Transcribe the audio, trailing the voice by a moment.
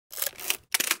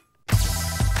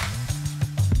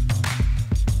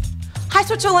Hi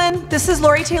Switzerland, this is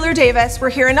Lori Taylor Davis. We're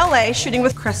here in LA shooting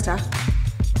with Christa.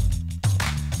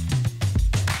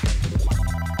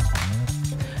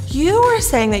 You were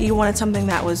saying that you wanted something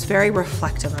that was very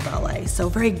reflective of LA, so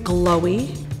very glowy,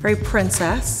 very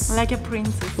princess. Like a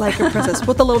princess. Like a princess,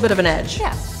 with a little bit of an edge.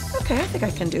 Yeah. Okay, I think I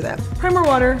can do that. Primer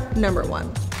water,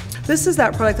 #1. This is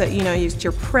that product that you use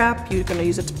your prep, you're gonna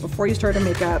use it before you start a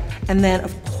makeup, and then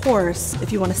of course,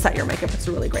 if you wanna set your makeup, it's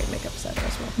a really great makeup setter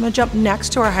as well. I'm gonna jump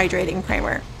next to our hydrating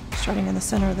primer. Starting in the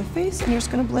center of the face, and you're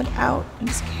just gonna blend out and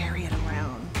just carry it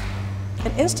around.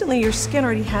 And instantly your skin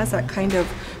already has that kind of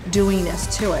dewiness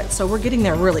to it, so we're getting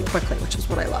there really quickly, which is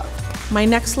what I love. My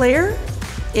next layer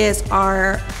is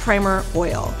our primer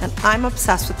oil, and I'm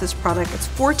obsessed with this product. It's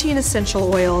 14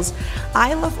 essential oils.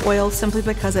 I love oil simply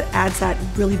because it adds that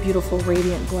really beautiful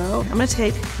radiant glow. I'm gonna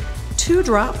take 2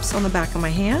 drops on the back of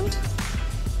my hand,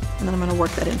 and then I'm gonna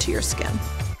work that into your skin.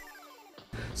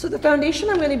 So the foundation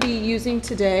I'm gonna be using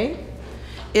today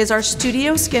is our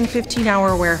Studio Skin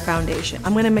 15-Hour Wear Foundation.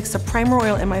 I'm gonna mix the primer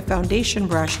oil in my foundation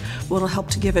brush, which will help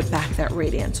to give it back that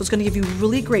radiance. So it's gonna give you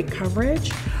really great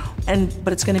coverage,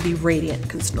 but it's gonna be radiant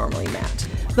because it's normally matte.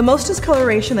 The most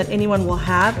discoloration that anyone will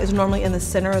have is normally in the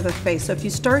center of the face. So if you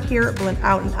start here, blend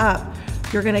out and up,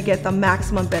 you're gonna get the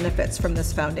maximum benefits from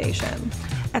this foundation.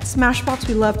 At Smashbox,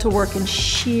 we love to work in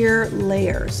sheer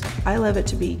layers. I love it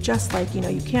to be just like,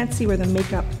 you can't see where the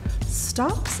makeup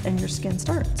stops and your skin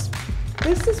starts.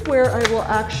 This is where I will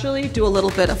actually do a little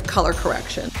bit of color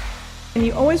correction. And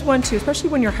you always want to, especially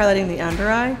when you're highlighting the under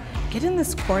eye, get in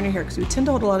this corner here because we tend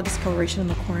to hold a lot of discoloration in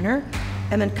the corner,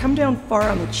 and then come down far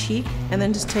on the cheek, and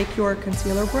then just take your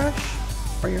concealer brush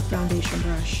or your foundation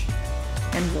brush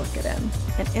and work it in.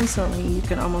 And instantly you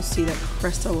can almost see that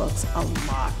Christa looks a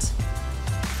lot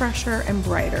fresher and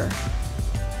brighter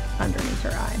underneath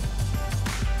her eye.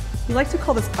 We like to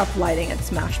call this uplighting at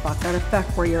Smashbox, that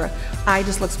effect where your eye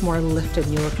just looks more lifted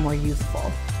and you look more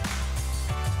youthful.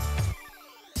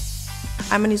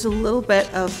 I'm gonna use a little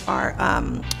bit of our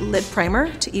lid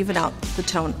primer to even out the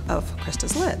tone of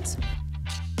Christa's lids.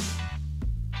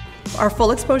 Our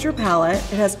full exposure palette,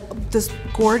 it has this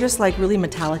gorgeous, really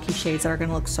metallic-y shades that are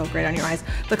gonna look so great on your eyes.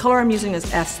 The color I'm using is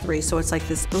S3, so it's like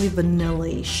this really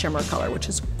vanilla-y shimmer color, which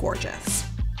is gorgeous.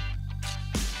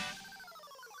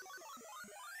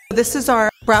 This is our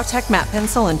Brow Tech Matte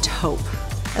Pencil in Taupe.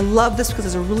 I love this because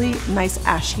it's a really nice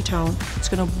ashy tone. It's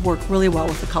gonna work really well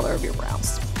with the color of your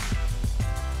brows.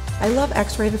 I love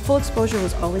X-rated. Full exposure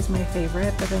was always my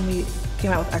favorite, but then we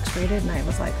came out with X-rated and I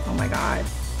was like, oh my God.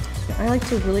 I like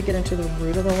to really get into the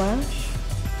root of the lash,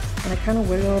 and I kind of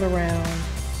wiggle it around,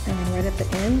 and then right at the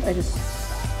end, I just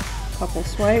couple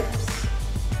swipes.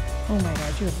 Oh my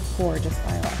God, you have gorgeous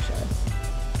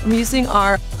eyelashes. I'm using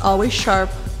our Always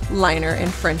Sharp liner in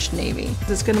French Navy.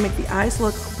 It's gonna make the eyes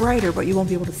look brighter, but you won't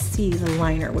be able to see the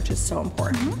liner, which is so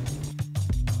important.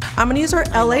 I'm gonna use our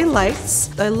LA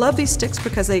Lights. I love these sticks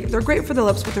because they're great for the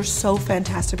lips, but they're so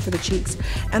fantastic for the cheeks.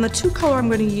 And the 2 color I'm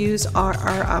gonna use are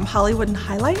our Hollywood and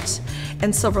Highlight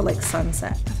and Silver Lake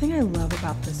Sunset. The thing I love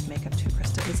about this makeup too,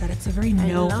 Christa, is that it's a very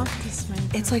I love this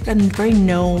makeup. It's like a very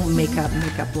no makeup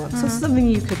look. So it's something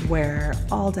you could wear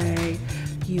all day.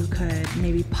 You could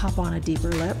maybe pop on a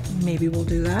deeper lip. Maybe we'll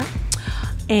do that.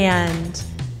 And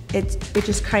it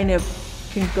just kind of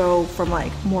can go from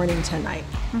morning to night.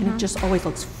 And it just always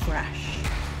looks fresh.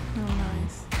 Oh,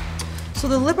 nice. So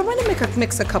the lip, I'm gonna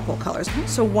mix a couple colors.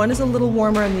 So one is a little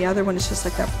warmer and the other one is just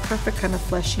like that perfect kind of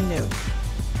fleshy nude.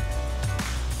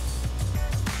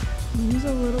 Use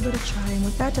a little bit of chai, and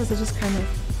what that does is just kind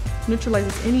of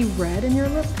neutralizes any red in your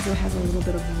lip because it has a little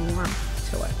bit of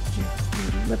warmth to it.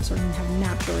 Your lips are gonna have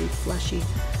naturally fleshy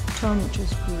tone, which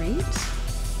is great.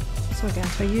 So again,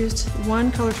 I used one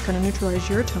color to kind of neutralize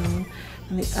your tone,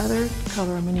 and the other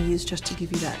color I'm going to use just to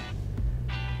give you that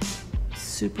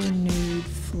super nude,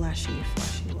 fleshy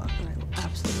look that I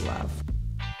absolutely love.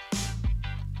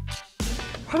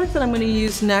 The product that I'm going to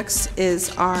use next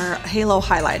is our Halo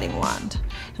Highlighting Wand.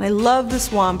 And I love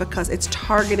this wand because it's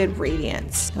targeted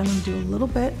radiance. And I'm going to do a little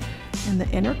bit in the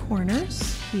inner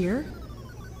corners here.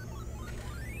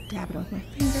 Dab it with my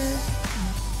finger,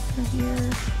 and here.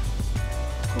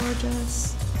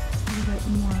 Gorgeous. A little bit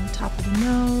more on the top of the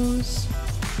nose.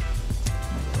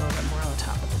 A little bit more on the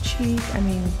top of the cheek. I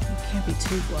mean, you can't be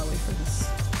too glowy for this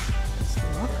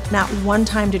look. Not one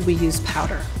time did we use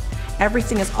powder.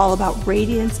 Everything is all about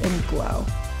radiance and glow.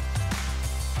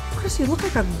 Chris, you look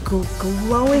like a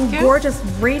glowing, gorgeous,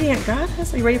 radiant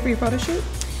goddess. Are you ready for your photo shoot?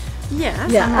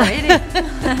 Yes, yeah. I'm ready.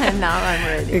 Now I'm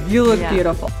ready. You look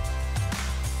beautiful.